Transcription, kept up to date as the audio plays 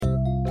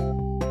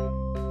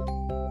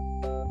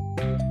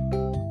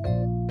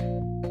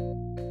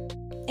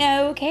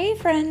Okay,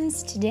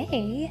 friends,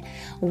 today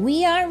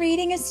we are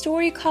reading a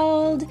story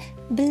called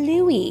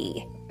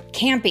Bluey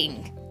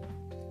Camping.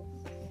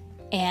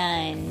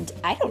 And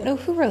I don't know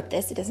who wrote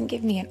this. It doesn't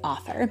give me an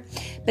author.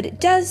 But it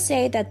does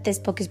say that this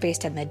book is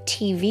based on the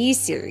TV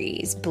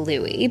series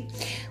Bluey,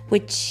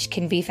 which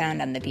can be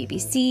found on the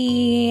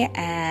BBC.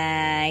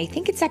 I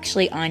think it's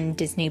actually on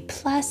Disney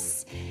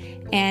Plus.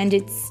 And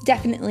it's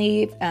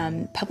definitely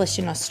published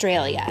in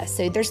Australia.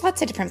 So there's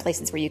lots of different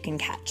places where you can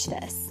catch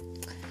this.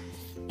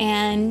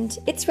 And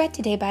it's read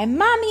today by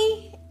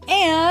Mommy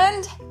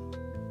and...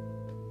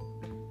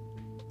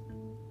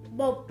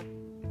 Bob.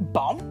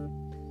 Bob?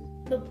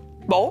 Bob.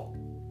 Bob?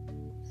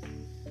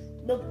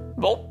 Bob.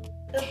 Bob?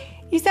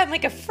 You sound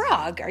like a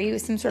frog. Are you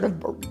some sort of...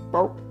 burp,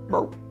 burp,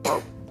 burp,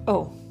 burp?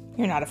 Oh,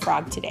 you're not a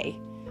frog today.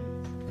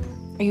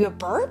 Are you a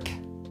burp?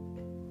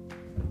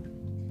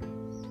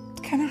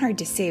 It's kind of hard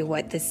to say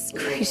what this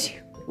creature...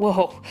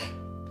 Whoa.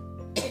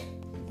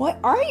 What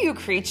are you,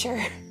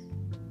 creature?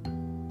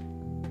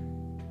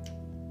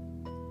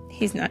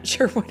 He's not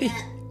sure what he...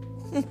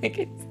 Oh my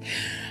goodness.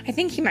 I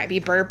think he might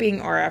be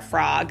burping or a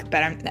frog,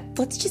 but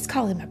let's just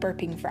call him a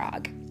burping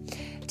frog.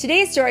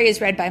 Today's story is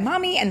read by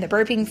Mommy and the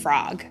Burping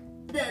Frog.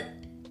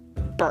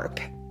 Burp.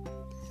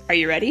 Are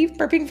you ready,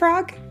 burping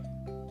frog?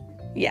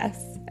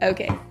 Yes.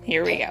 Okay,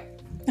 here we go.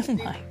 Oh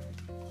my.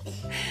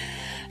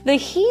 The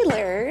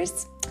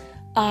Heelers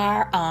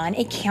are on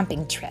a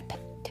camping trip.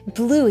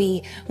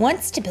 Bluey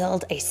wants to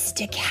build a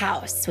stick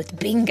house with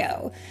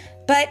Bingo,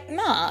 but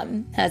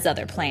Mom has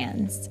other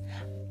plans.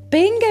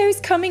 Bingo's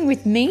coming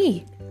with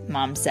me,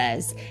 Mom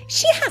says.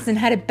 She hasn't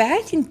had a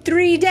bath in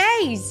 3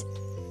 days.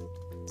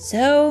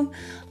 So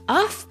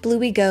off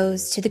Bluey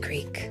goes to the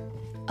creek,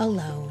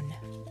 alone.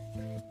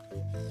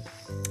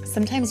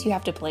 Sometimes you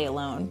have to play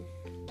alone,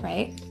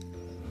 right?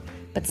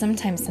 But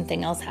sometimes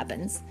something else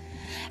happens.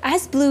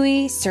 As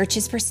Bluey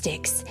searches for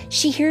sticks,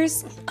 she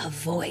hears a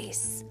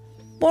voice.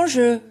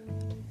 Bonjour.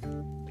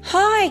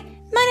 Hi,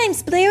 my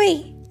name's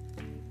Bluey.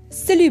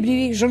 Salut,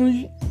 Bluey,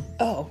 Jean-Luc.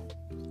 Oh,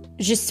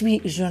 je suis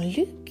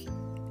Jean-Luc.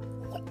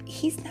 What?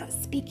 He's not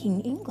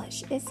speaking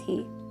English, is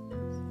he?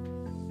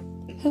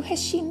 Who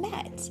has she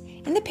met?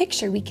 In the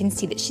picture, we can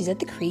see that she's at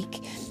the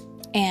creek,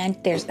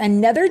 and there's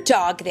another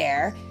dog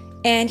there,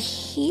 and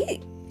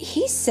he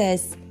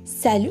says,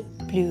 Salut,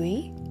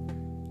 Bluey.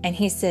 And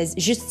he says,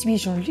 Je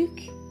suis Jean-Luc.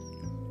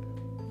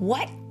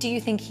 What do you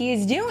think he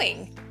is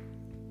doing?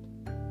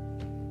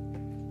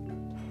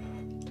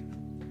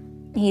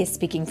 He is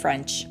speaking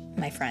French,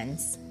 my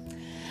friends.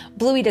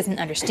 Bluey doesn't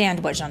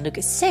understand what Jean-Luc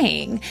is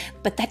saying,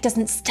 but that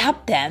doesn't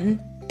stop them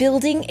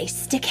building a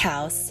stick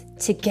house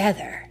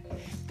together.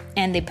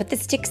 And they put the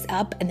sticks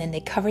up and then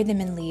they cover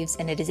them in leaves,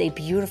 and it is a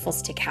beautiful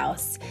stick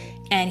house.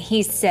 And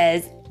he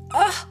says,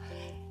 Oh,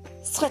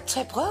 c'est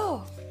très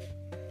beau.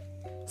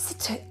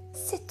 C'est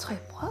très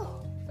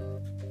beau.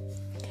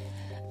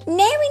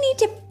 Now we need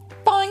to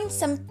find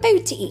some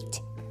food to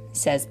eat,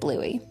 says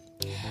Bluey.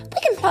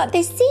 We can plant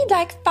this seed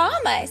like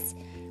farmers.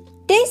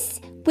 This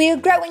will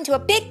grow into a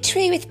big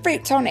tree with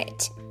fruit on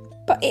it.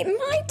 But it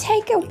might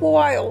take a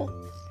while,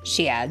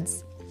 she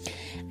adds.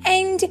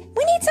 And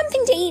we need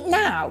something to eat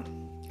now.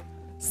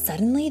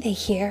 Suddenly they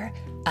hear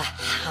a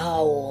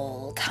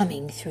howl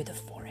coming through the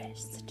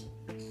forest.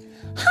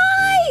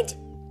 Hide!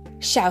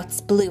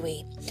 Shouts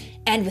Bluey.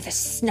 And with a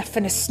snuff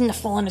and a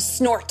snuffle and a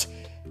snort,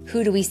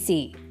 who do we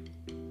see?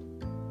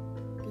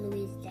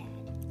 Bluey's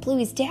dad.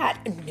 Bluey's dad?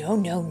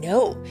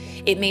 No.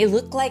 It may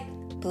look like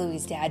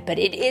Bluey's dad, but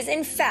it is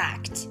in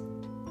fact...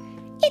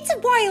 It's a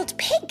wild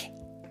pig,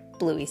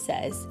 Bluey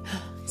says.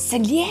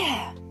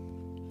 Seigneur,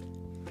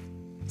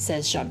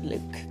 says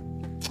Jean-Luc.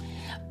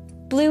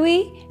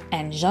 Bluey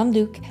and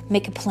Jean-Luc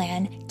make a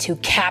plan to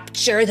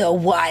capture the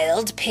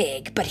wild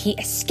pig, but he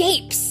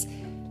escapes.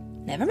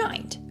 Never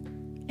mind.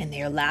 And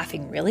they are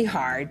laughing really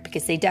hard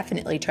because they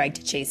definitely tried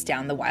to chase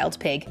down the wild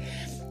pig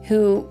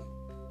who,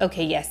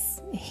 okay,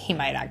 yes, he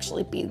might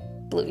actually be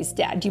Bluey's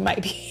dad. You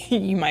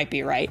might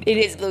be right. It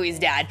is Bluey's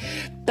dad,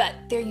 but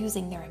they're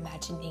using their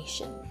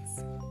imaginations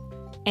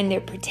and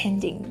they're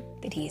pretending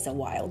that he's a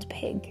wild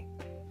pig.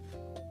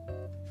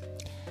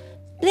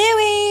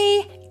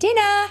 Bluey,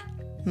 dinner,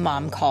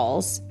 Mom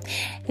calls.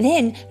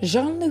 Then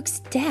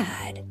Jean-Luc's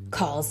dad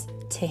calls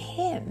to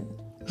him.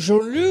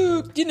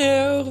 Jean-Luc,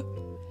 dinner.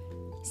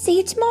 See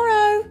you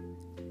tomorrow,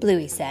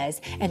 Bluey says,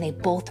 and they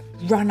both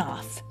run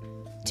off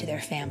to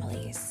their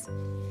families.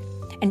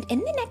 And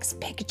in the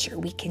next picture,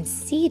 we can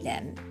see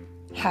them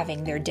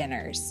having their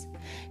dinners.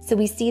 So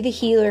we see the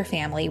Heeler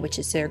family, which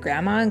is their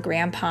grandma and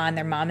grandpa and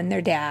their mom and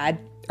their dad,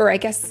 or I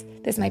guess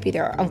this might be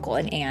their uncle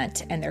and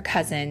aunt and their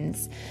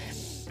cousins.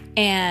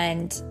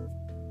 And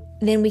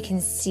then we can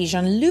see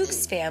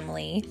Jean-Luc's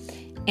family,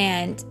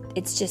 and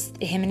it's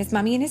just him and his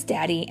mommy and his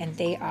daddy, and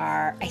they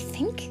are, I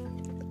think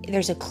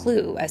there's a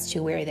clue as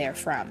to where they're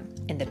from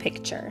in the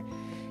picture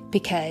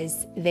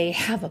because they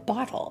have a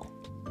bottle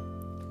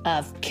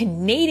of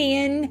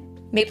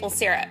Canadian maple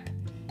syrup.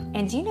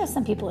 And do you know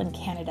some people in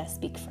Canada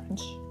speak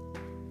French?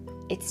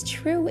 It's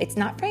true, it's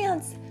not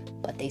France,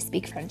 but they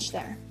speak French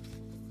there.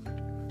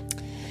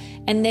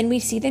 And then we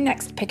see the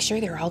next picture.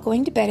 They're all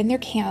going to bed in their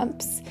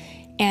camps.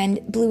 And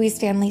Bluey's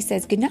family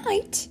says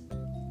goodnight.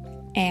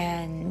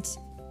 And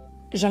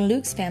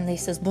Jean-Luc's family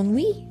says bonne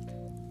nuit.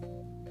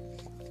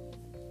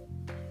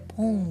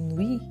 Bonne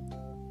nuit.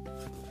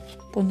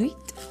 Bonne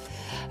nuit.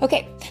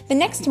 Okay, the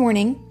next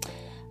morning,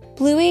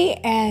 Bluey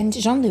and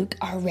Jean-Luc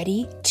are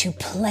ready to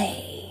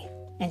play.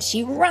 And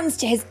she runs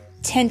to his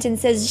tent and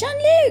says,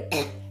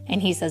 Jean-Luc!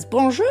 And he says,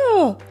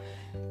 bonjour!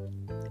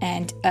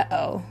 And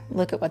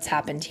look at what's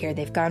happened here.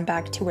 They've gone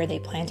back to where they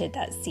planted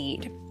that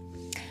seed.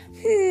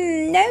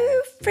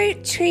 No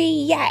fruit tree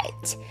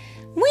yet.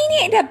 We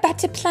need a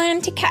better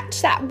plan to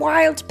catch that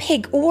wild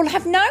pig or we'll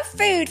have no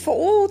food for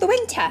all the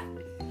winter.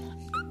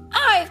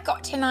 I've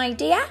got an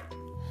idea.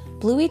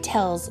 Bluey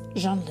tells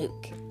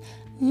Jean-Luc,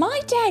 my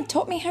dad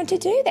taught me how to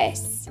do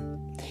this.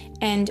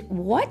 And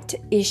what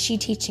is she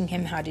teaching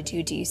him how to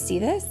do? Do you see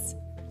this?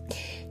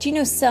 Do you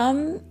know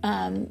some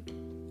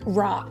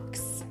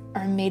rocks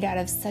are made out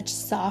of such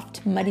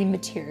soft, muddy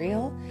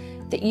material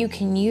that you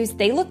can use?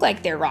 They look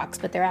like they're rocks,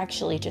 but they're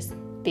actually just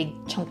big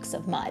chunks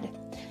of mud.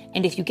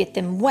 And if you get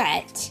them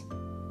wet,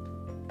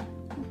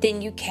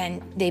 then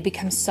they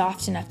become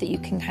soft enough that you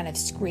can kind of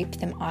scrape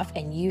them off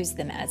and use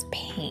them as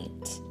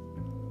paint.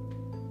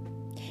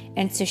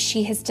 And so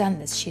she has done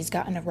this. She's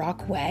gotten a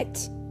rock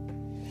wet,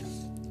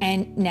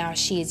 and now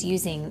she is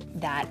using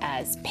that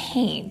as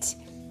paint,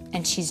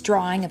 and she's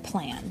drawing a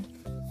plan.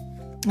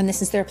 And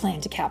this is their plan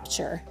to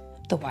capture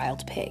the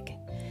wild pig.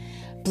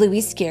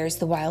 Bluey scares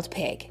the wild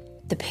pig.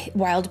 The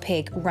wild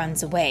pig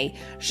runs away.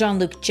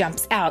 Jean-Luc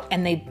jumps out,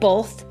 and they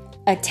both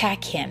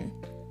attack him.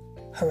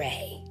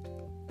 Hooray.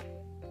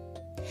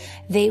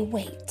 They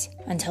wait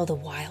until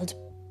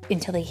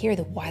they hear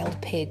the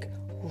wild pig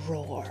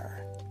roar.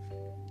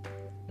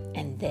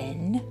 And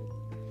then,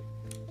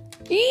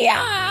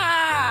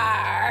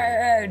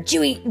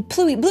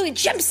 Bluey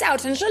jumps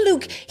out, and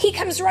Jean-Luc, he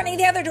comes running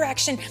the other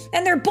direction,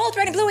 and they're both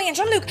running, Bluey and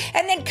Jean-Luc,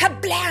 and then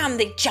kablam,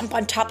 they jump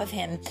on top of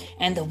him,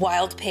 and the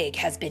wild pig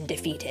has been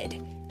defeated.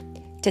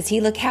 Does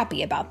he look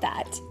happy about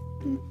that?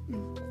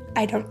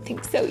 I don't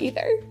think so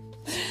either.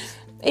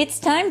 It's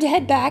time to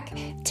head back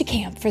to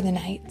camp for the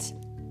night.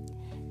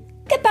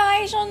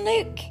 Goodbye,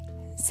 Jean-Luc,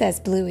 says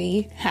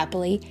Bluey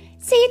happily.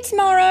 See you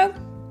tomorrow.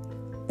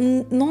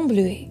 Non,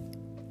 Bluey,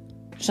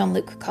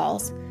 Jean-Luc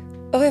calls.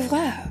 Au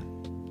revoir.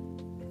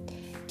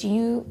 Do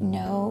you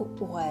know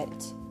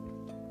what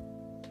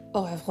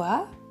au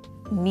revoir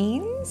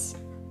means?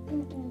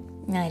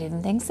 I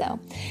didn't think so.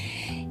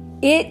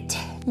 It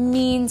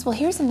means, well,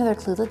 here's another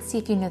clue. Let's see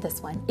if you know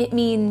this one. It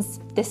means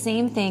the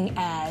same thing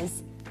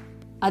as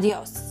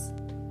adios.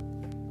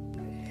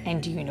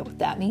 And do you know what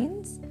that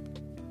means?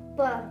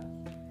 Bye.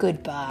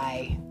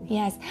 Goodbye.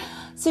 Yes.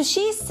 So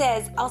she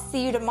says, I'll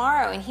see you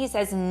tomorrow. And he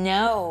says,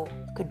 no,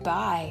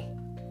 goodbye.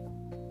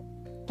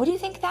 What do you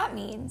think that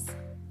means?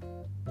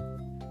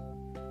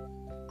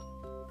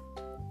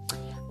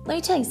 Let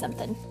me tell you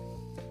something.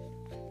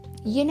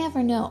 You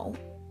never know.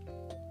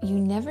 You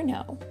never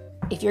know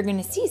if you're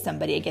going to see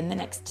somebody again the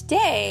next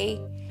day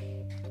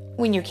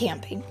when you're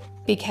camping,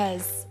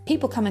 because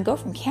people come and go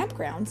from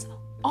campgrounds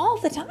all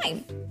the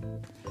time.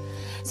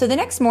 So the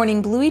next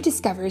morning, Bluey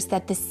discovers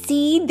that the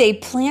seed they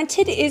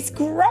planted is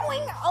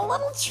growing a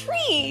little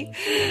tree.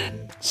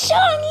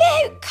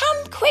 Jean-Luc,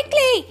 come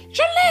quickly!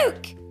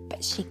 Jean-Luc!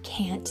 But she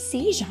can't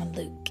see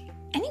Jean-Luc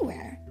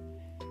anywhere.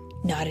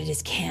 Not at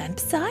his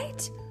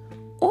campsite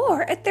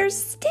or at their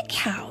stick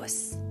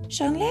house.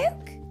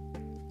 Jean-Luc,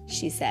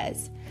 she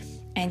says.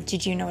 And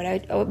did you know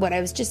what I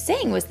was just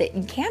saying was that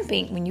in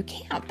camping, when you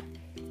camp,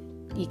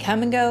 you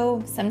come and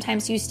go.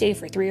 Sometimes you stay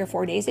for 3 or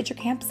 4 days at your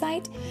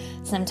campsite.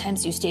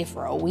 Sometimes you stay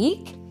for a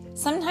week.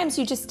 Sometimes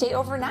you just stay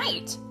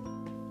overnight.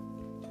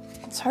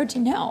 It's hard to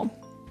know.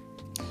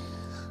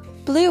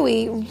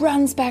 Bluey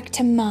runs back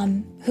to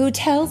Mum, who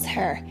tells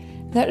her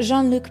that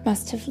Jean-Luc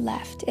must have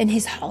left and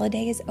his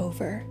holiday is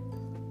over.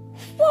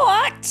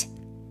 What?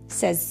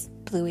 Says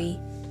Bluey.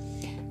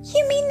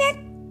 You mean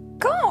they're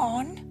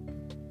gone?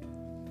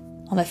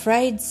 I'm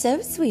afraid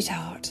so,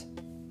 sweetheart.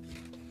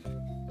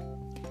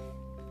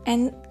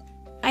 And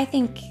I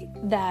think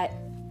that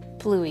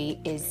Bluey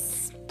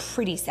is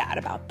pretty sad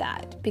about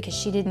that because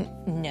she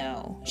didn't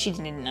know, she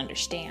didn't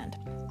understand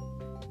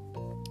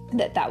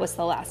that was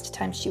the last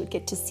time she would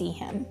get to see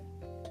him.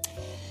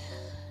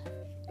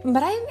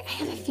 But I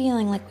have a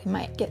feeling like we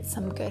might get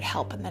some good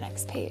help in the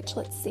next page.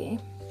 Let's see.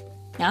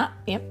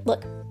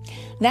 Look.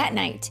 That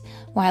night,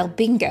 while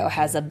Bingo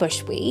has a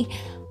bushwee,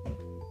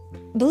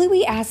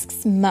 Bluey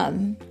asks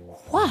Mum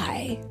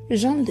why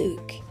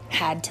Jean-Luc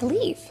had to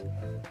leave.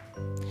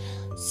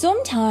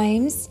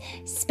 Sometimes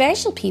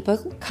special people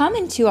come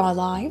into our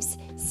lives,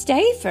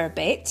 stay for a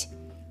bit,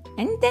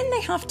 and then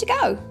they have to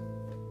go,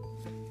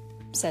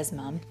 says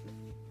Mum.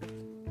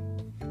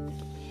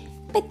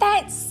 But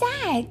that's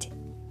sad,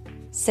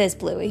 says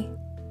Bluey.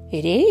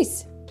 It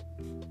is,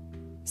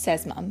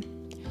 says Mum.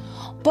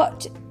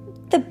 But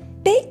the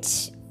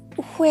bit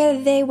where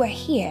they were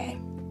here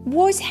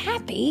was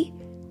happy,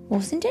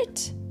 wasn't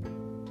it?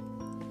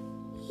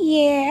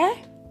 Yeah.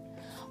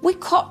 We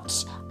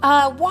caught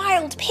a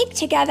wild pig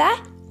together,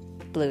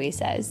 Bluey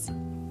says.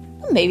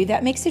 Well, maybe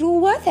that makes it all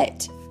worth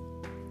it,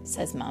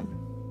 says Mum.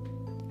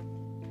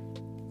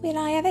 Will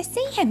I ever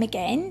see him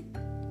again?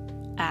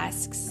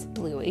 Asks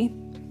Bluey.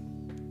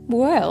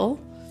 Well,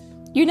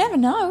 you never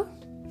know,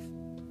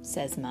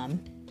 says Mum.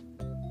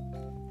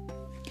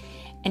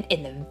 And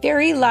in the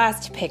very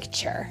last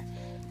picture,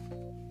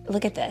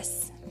 look at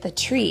this. The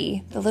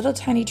tree, the little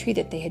tiny tree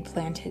that they had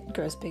planted,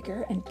 grows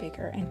bigger and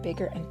bigger and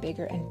bigger and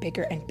bigger and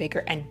bigger and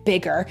bigger and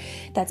bigger.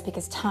 That's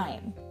because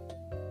time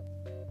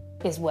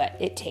is what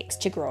it takes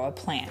to grow a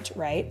plant,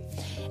 right?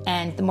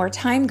 And the more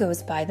time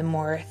goes by, the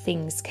more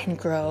things can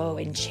grow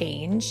and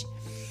change.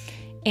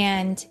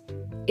 And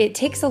it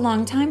takes a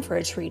long time for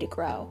a tree to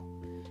grow.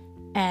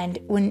 And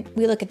when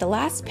we look at the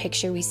last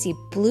picture, we see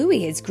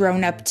Bluey has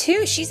grown up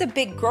too. She's a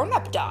big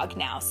grown-up dog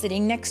now,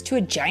 sitting next to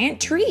a giant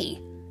tree.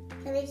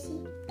 Can I see?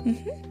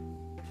 Mm-hmm.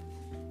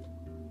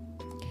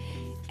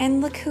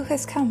 And look who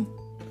has come.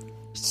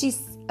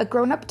 She's a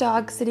grown-up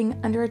dog sitting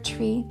under a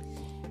tree,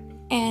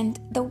 and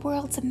the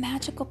world's a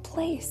magical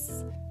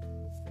place.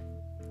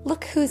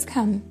 Look who's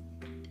come.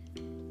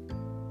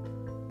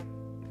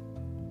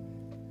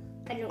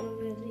 I don't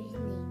remember his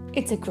name.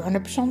 It's a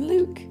grown-up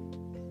Jean-Luc.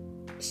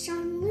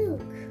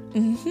 Jean-Luc.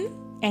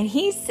 Mm-hmm. And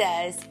he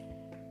says,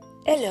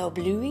 hello,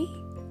 Bluey.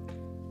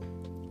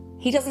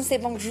 He doesn't say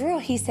bonjour,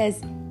 he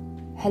says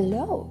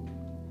hello,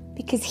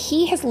 because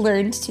he has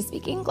learned to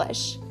speak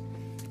English,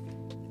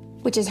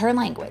 which is her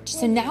language.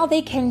 So now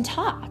they can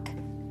talk.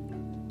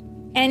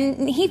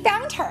 And he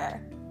found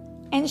her,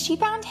 and she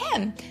found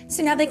him.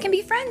 So now they can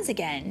be friends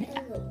again,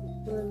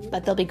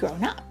 but they'll be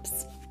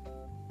grown-ups.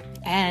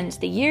 And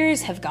the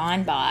years have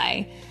gone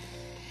by.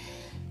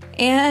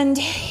 And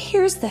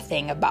here's the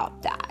thing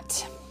about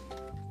that.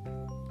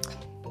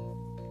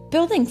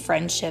 Building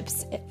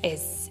friendships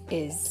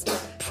is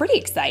pretty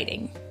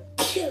exciting.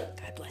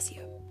 God bless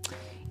you.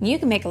 You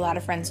can make a lot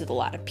of friends with a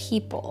lot of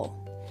people.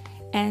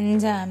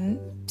 And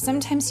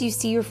sometimes you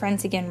see your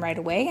friends again right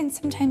away, and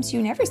sometimes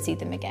you never see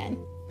them again.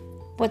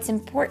 What's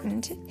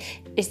important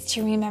is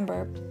to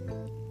remember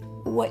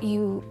what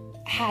you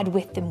had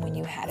with them when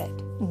you had it,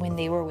 when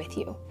they were with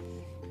you.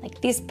 Like,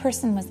 this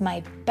person was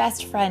my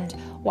best friend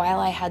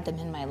while I had them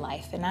in my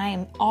life, and I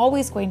am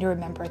always going to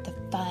remember the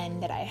fun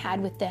that I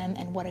had with them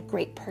and what a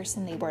great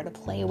person they were to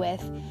play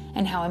with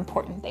and how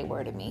important they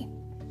were to me.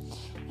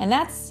 And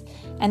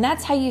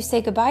that's how you say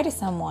goodbye to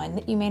someone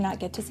that you may not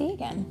get to see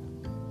again,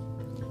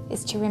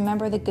 is to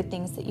remember the good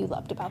things that you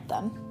loved about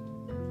them.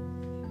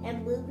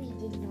 And Bluey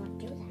did not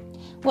do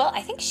that. Well,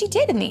 I think she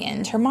did in the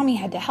end. Her mommy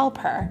had to help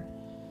her.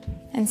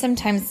 And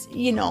sometimes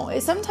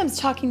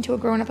talking to a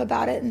grown-up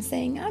about it and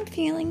saying, I'm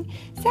feeling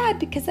sad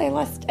because I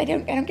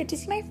don't get to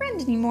see my friend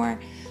anymore.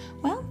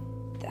 Well,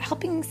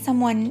 letting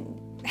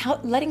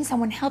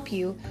someone help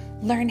you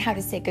learn how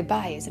to say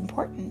goodbye is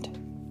important.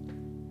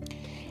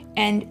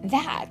 And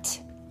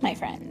that, my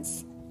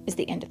friends, is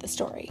the end of the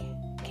story.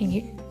 Can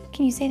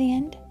you say the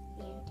end?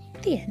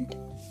 The end. The end.